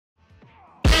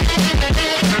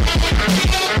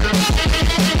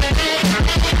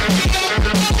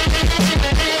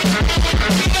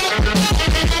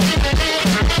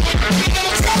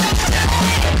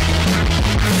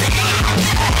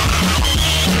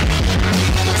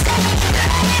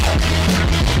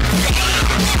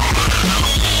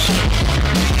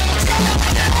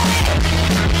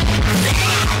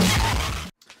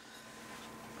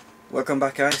Welcome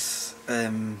back, guys.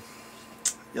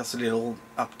 Just a little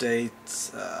update,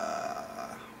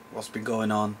 what's been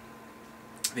going on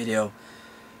video.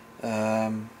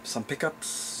 Some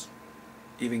pickups,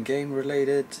 even game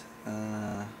related,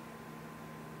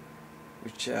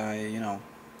 which I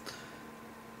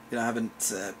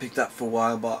haven't picked up for a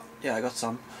while, but yeah, I got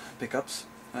some pickups.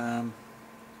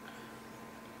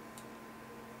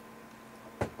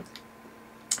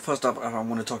 First up, I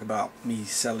want to talk about me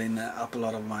selling up a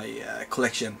lot of my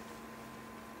collection.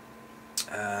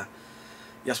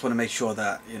 Just want to make sure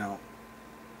that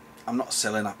I'm not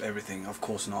selling up everything, of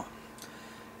course not.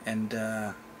 And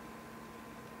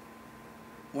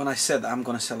when I said that I'm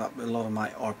gonna sell up a lot of my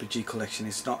RPG collection,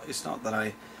 it's not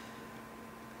that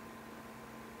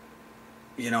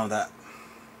that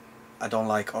I don't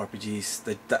like RPGs,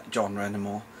 that genre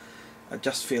anymore. I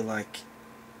just feel like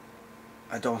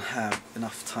I don't have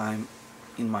enough time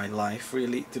in my life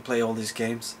really to play all these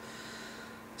games.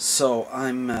 So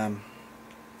I've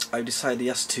decided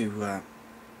just to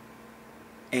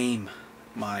aim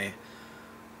my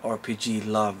RPG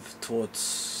love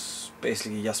towards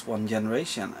basically just one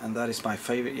generation, and that is my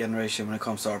favorite generation when it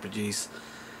comes to RPGs.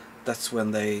 That's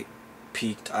when they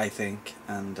peaked, I think,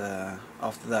 and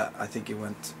after that I think it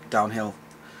went downhill.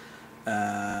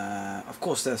 Of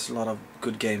course there's a lot of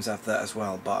good games after that as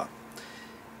well, but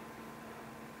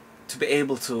to be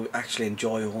able to actually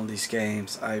enjoy all these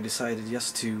games, I decided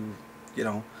just to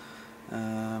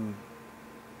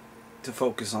to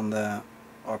focus on the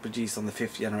RPGs on the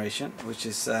 5th generation, which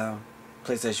is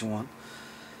PlayStation 1,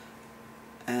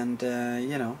 and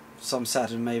some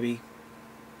Saturn maybe.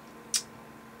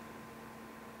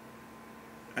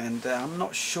 And I'm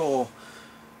not sure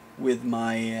with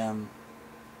my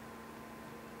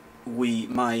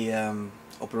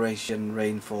Operation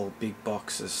Rainfall big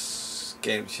boxes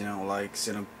games, like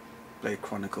Xenoblade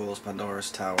Chronicles,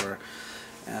 Pandora's Tower,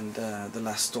 and The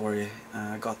Last Story.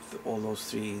 I got all those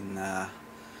 3 in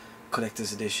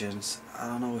collector's editions. I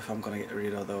don't know if I'm gonna get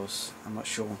rid of those. I'm not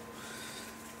sure.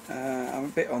 I'm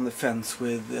a bit on the fence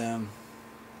with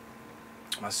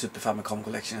my Super Famicom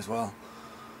collection as well.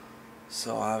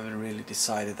 So I haven't really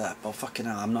decided that. But fucking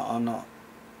hell, I'm not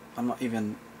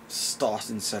even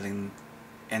starting selling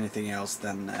anything else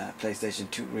than PlayStation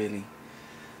 2 really.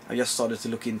 I just started to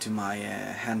look into my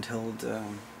handheld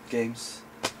games.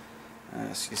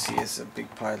 As you can see, it's a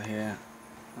big pile here.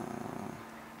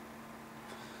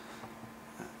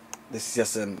 This is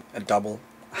just a double.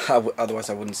 Otherwise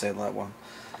I wouldn't say that one.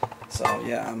 So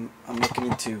yeah, I'm looking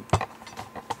into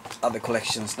other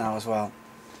collections now as well.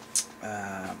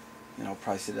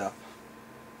 Price it up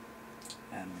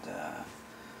and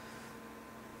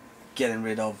getting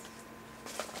rid of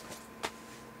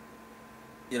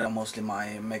mostly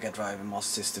my Mega Drive and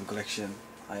Master System collection.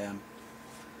 I am.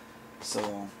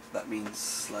 So that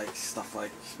means like stuff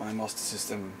like my Master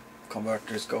System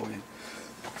converters going,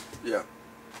 yeah,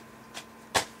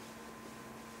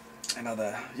 and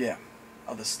other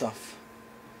stuff.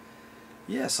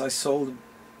 Yes, I sold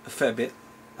a fair bit.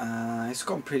 It's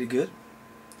gone pretty good.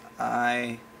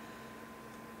 I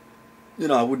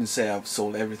wouldn't say I've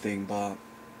sold everything, but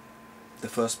the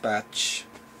first batch,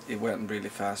 it went really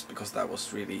fast because that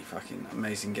was really fucking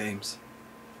amazing games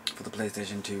for the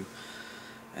PlayStation 2.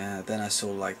 Then I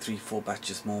sold like 3-4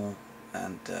 batches more,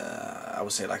 and I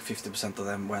would say like 50% of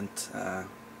them went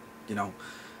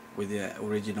with the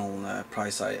original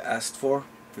price I asked for,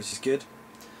 which is good.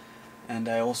 And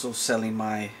I also selling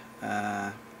my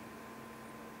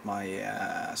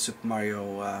Super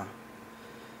Mario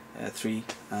 3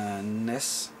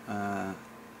 NES,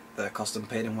 the custom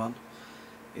painted one.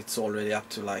 It's already up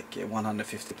to like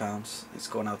 £150. It's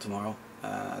going out tomorrow,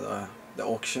 the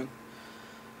auction,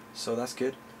 so that's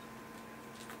good.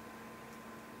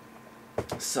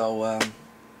 So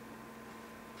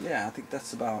yeah, I think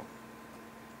that's about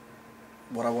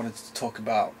what I wanted to talk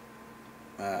about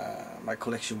my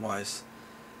collection wise.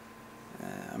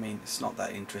 I mean, it's not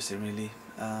that interesting really.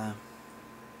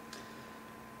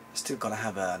 Still gotta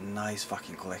have a nice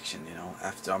fucking collection,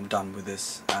 after I'm done with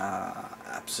this.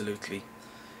 Absolutely.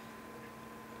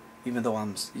 Even though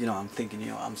I'm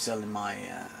thinking, I'm selling my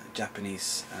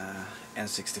Japanese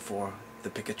N64,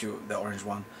 the Pikachu, the orange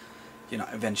one.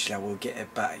 Eventually I will get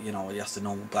it back, just a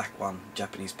normal black one,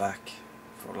 Japanese back,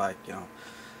 for like,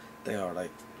 they are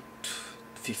like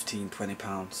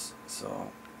 £15–20.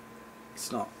 So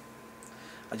it's not,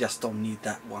 I just don't need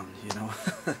that one,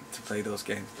 to play those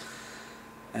games.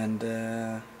 And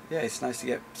yeah, it's nice to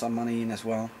get some money in as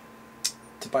well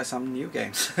to buy some new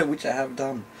games, which I have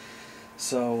done.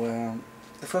 So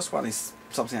the first one is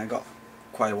something I got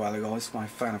quite a while ago. It's my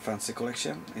Final Fantasy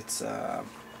collection. It's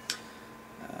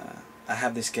I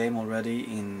have this game already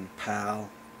in PAL,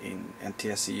 in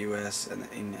NTSC US, and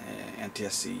in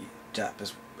NTSC Jap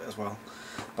as well.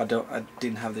 But I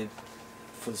didn't have the,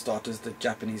 for the starters, the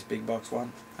Japanese big box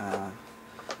one.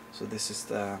 So this is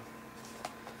the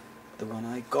one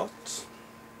I got.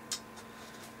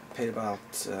 I paid about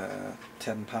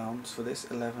 £10 for this,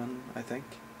 11 I think,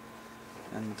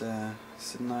 and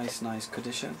it's a nice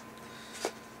condition.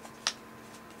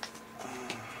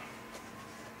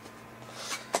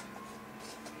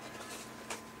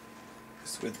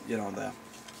 It's with, you know, the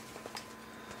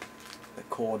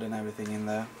cord and everything in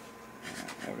there.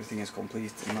 Everything is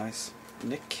complete and nice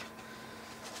nick.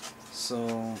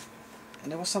 So,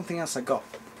 and there was something else I got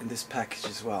in this package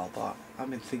as well, but I've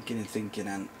been thinking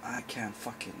and I can't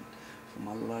fucking for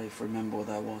my life remember what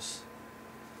that was.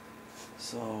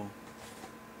 So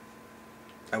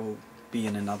I will be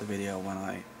in another video when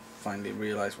I finally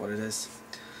realize what it is.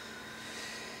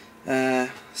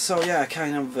 So yeah, I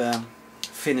kind of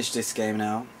finished this game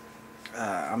now.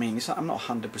 I mean, I'm not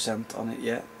 100% on it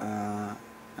yet. I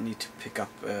need to pick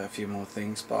up a few more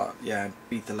things, but yeah, I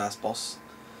beat the last boss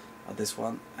of this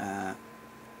one, and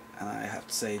I have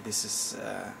to say this is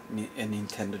a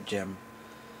Nintendo gem.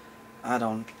 I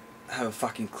don't have a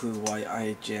fucking clue why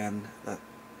IGN, that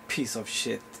piece of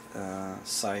shit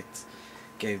site,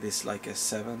 gave this like a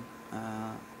 7.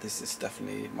 This is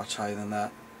definitely much higher than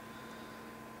that.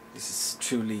 This is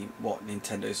truly what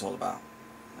Nintendo is all about,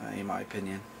 in my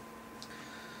opinion.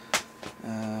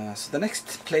 So the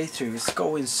next playthrough is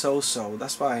going so-so.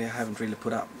 That's why I haven't really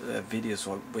put up videos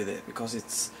with it, because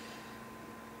it's,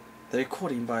 the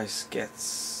recording device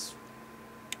gets,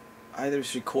 either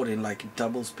it's recording like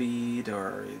double speed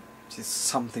or it's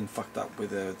something fucked up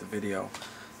with the video.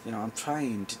 You know, I'm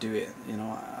trying to do it. You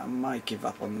know, I might give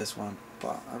up on this one,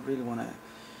 but I really want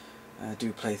to do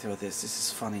a playthrough of this. This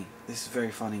is funny. This is a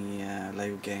very funny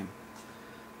Lego game.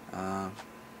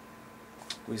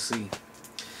 We'll see.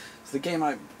 The game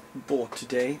I bought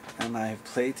today and I have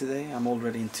played today, I'm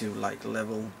already into like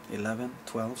level 11,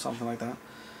 12, something like that.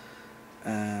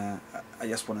 I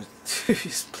just wanted to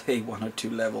just play 1 or 2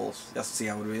 levels just to see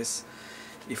how it is,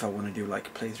 if I want to do like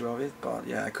a playthrough of it. But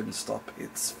yeah, I couldn't stop.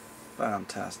 It's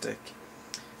fantastic.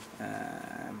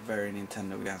 Very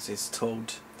Nintendo. Yes, it's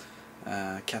Toad,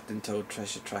 Captain Toad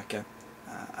Treasure Tracker.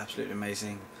 Absolutely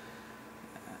amazing.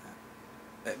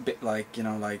 A bit like, you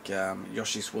know, like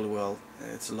Yoshi's Woolly World.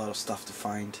 It's a lot of stuff to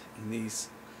find in these.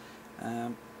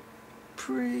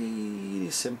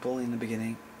 Pretty simple in the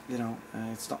beginning, you know.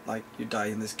 It's not like you die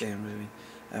in this game really.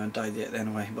 I haven't died yet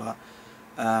anyway, but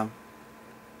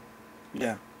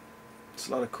yeah, it's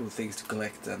a lot of cool things to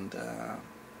collect, and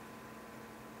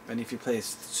if you play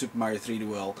Super Mario 3D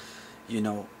World, you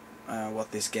know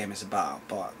what this game is about.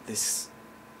 But this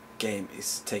game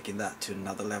is taking that to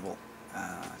another level.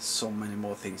 So many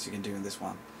more things you can do in this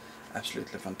one.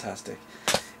 Absolutely fantastic.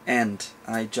 And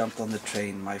I jumped on the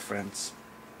train, my friends,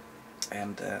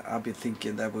 and I've been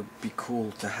thinking that would be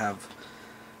cool to have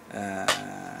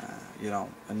you know,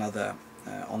 another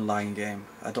online game.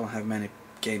 I don't have many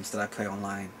games that I play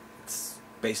online. It's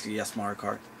basically just Mario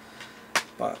Kart.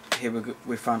 But here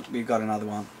we got another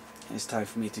one. It's time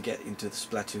for me to get into the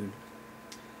Splatoon.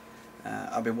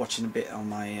 I've been watching a bit on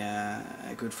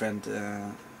my good friend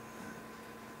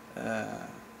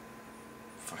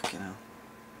fucking hell,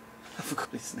 I forgot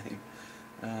his name.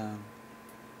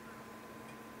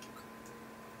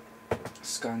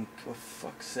 Skunk, for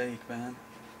fuck's sake, man.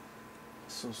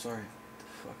 So sorry. The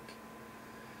fuck.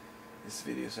 These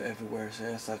videos are everywhere, so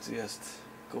I just have to just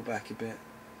go back a bit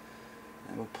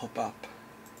and it will pop up.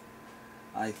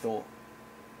 I thought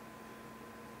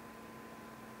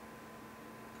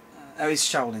oh, it's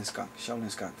Shaolin Skunk. Shaolin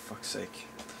Skunk, for fuck's sake.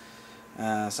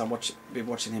 So I've been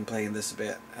watching him playing this a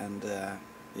bit, and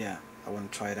yeah, I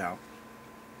want to try it out.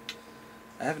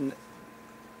 I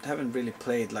haven't really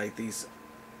played like these,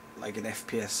 like an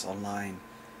FPS online,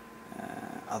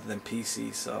 other than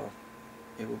PC, so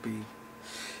it will be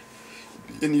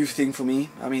a new thing for me.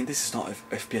 I mean, this is not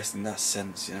FPS in that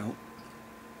sense, you know.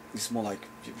 It's more like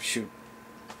you shoot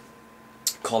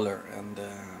color and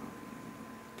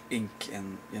ink,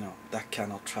 and you know that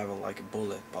cannot travel like a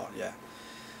bullet. But yeah,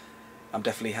 I'm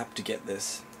definitely happy to get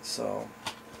this. So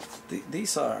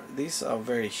these are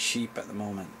very cheap at the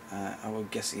moment. I will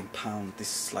guess in pound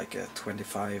this is like a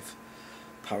 £25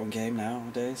 game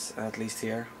nowadays, at least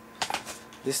here.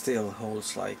 This still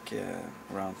holds like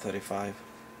around 35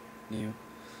 new.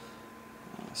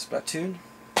 Splatoon.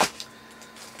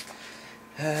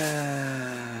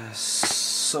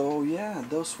 So yeah,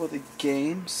 those were the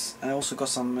games. I also got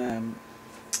some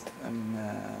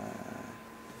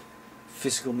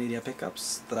physical media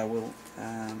pickups that I will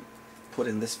put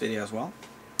in this video as well.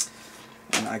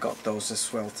 And I got those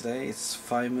as well today. It's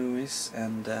 5 movies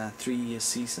and 3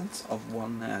 seasons of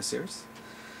one series.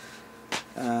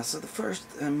 So the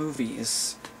first movie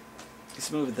is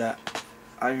a movie that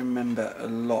I remember a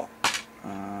lot.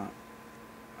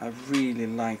 I really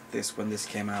liked this when this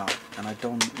came out, and I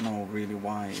don't know really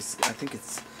why.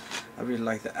 I really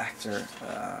like the actor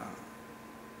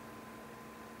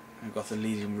who got the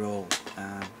leading role.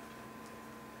 I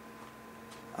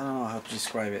don't know how to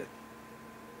describe it.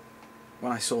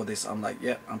 When I saw this, I'm like,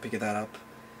 yeah, I'm picking that up.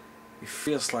 It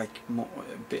feels like a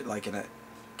bit like a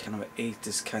kind of an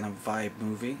 80s kind of vibe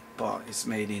movie, but it's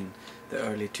made in the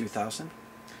early 2000s.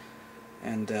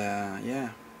 And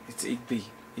yeah, it's Igby.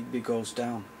 Igby Goes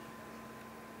Down.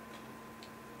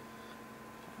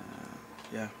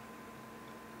 Yeah.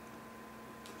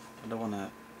 I don't want to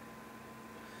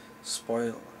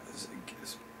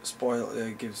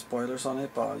give spoilers on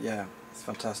it, but yeah, it's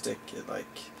fantastic.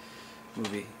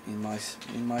 Movie in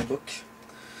my book.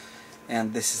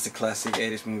 And this is the classic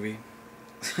 80s movie.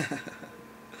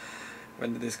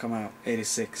 When did this come out?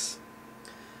 86.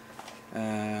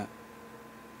 Yeah,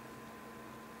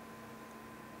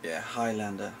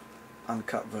 Highlander,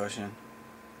 uncut version.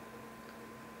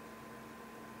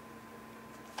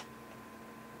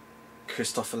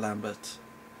 Christopher Lambert.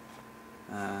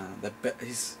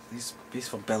 He's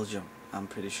from Belgium, I'm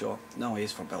pretty sure. No,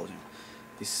 he's from Belgium.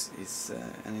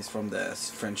 And he's from the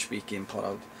French-speaking part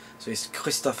of. So he's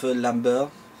Christopher Lambert.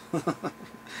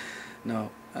 No,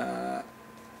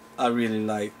 I really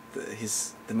liked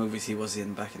the movies he was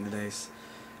in back in the days,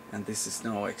 and this is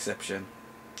no exception.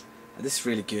 And this is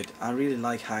really good. I really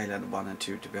like Highlander 1 and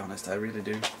 2, to be honest. I really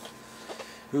do.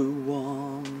 Who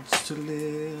wants to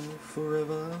live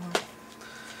forever?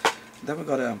 Then we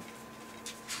got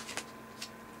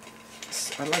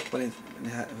I like when it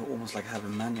almost like have a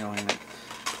manual in it.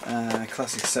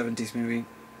 Classic 70s movie.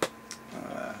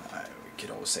 We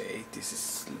could always say 80s.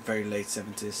 It's very late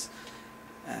 70s.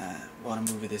 What a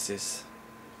movie this is.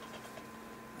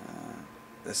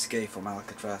 The Escape from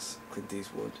Alcatraz, Clint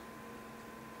Eastwood.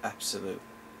 Absolute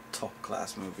top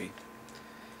class movie.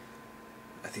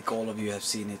 I think all of you have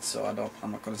seen it, so I'm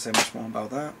not going to say much more about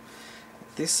that.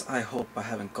 This I hope I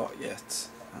haven't got yet.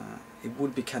 It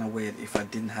would be kind of weird if I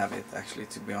didn't have it, actually,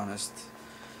 to be honest.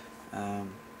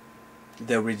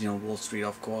 The original Wall Street,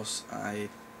 of course. I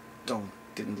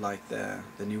didn't like the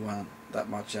new one that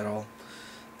much at all.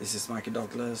 This is Michael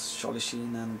Douglas, Charlie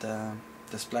Sheen, and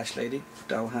the Splash Lady,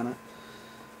 Daryl Hannah.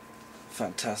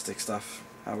 Fantastic stuff.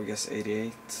 I would guess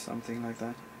 88, something like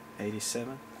that.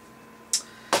 87.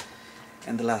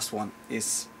 And the last one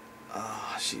is,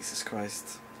 Jesus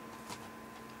Christ.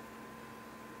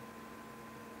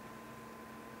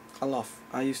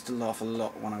 I used to laugh a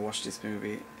lot when I watched this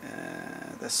movie.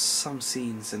 There's some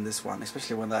scenes in this one,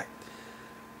 especially when that,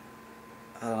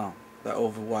 I don't know, the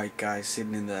overweight guy he's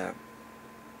sitting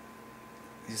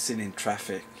in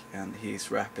traffic and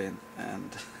he's rapping,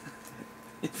 and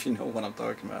if you know what I'm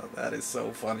talking about, that is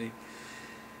so funny.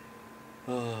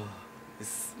 Oh,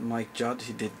 it's Mike Judd.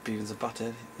 He did Beavis and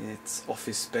Butthead. It's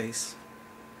Office Space.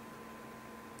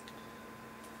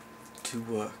 To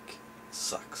work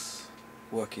sucks.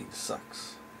 Working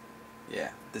sucks.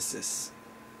 Yeah, this is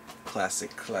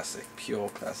classic, pure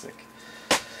classic.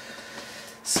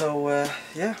 So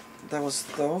yeah, that was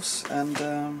those, and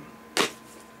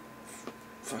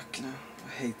fucking hell, I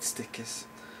hate stickers.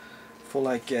 For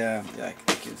like yeah, I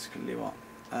think it's gonna leave on.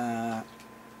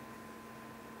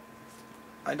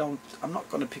 I'm not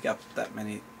gonna pick up that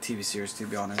many TV series, to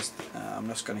be honest. I'm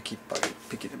just gonna keep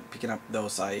picking up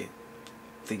those I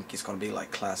think is gonna be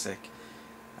like classic,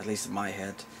 at least in my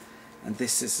head. And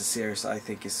this is a series I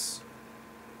think is,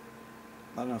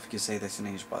 I don't know if you can say this in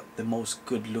English, but the most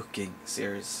good looking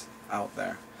series out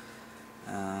there,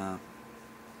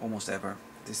 almost ever.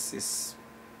 This is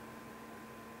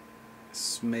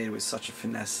made with such a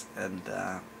finesse and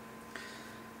a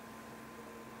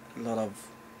lot of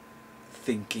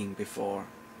thinking before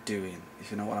doing, if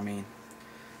you know what I mean.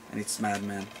 And it's Mad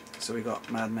Men. So we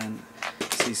got Mad Men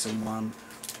season 1,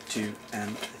 2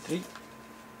 and 3.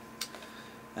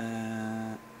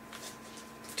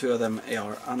 2 of them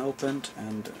are unopened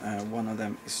and 1 of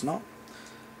them is not.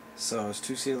 So it's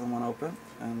 2 sealed and 1 open.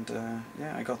 And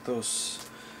yeah, I got those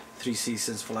 3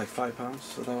 seasons for like £5,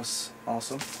 so that was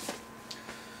awesome.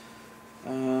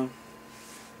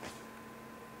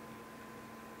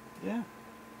 Yeah,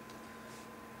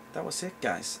 that was it,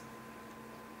 guys.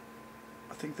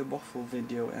 I think the waffle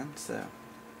video ends there.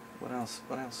 What else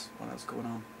going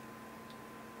on?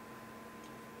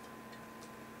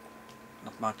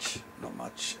 Not much,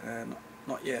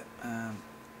 not yet.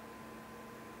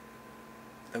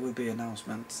 there will be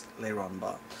announcements later on,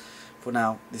 but for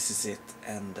now this is it.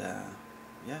 And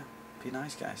yeah, be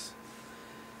nice, guys.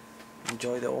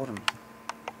 Enjoy the autumn.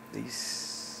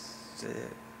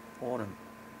 Autumn,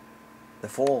 the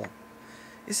fall.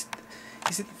 Is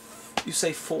it you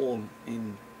say fall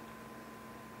in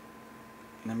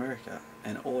America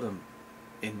and autumn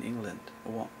in England,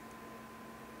 or what?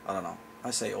 I don't know.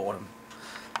 I say autumn.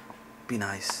 Be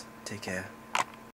nice. Take care.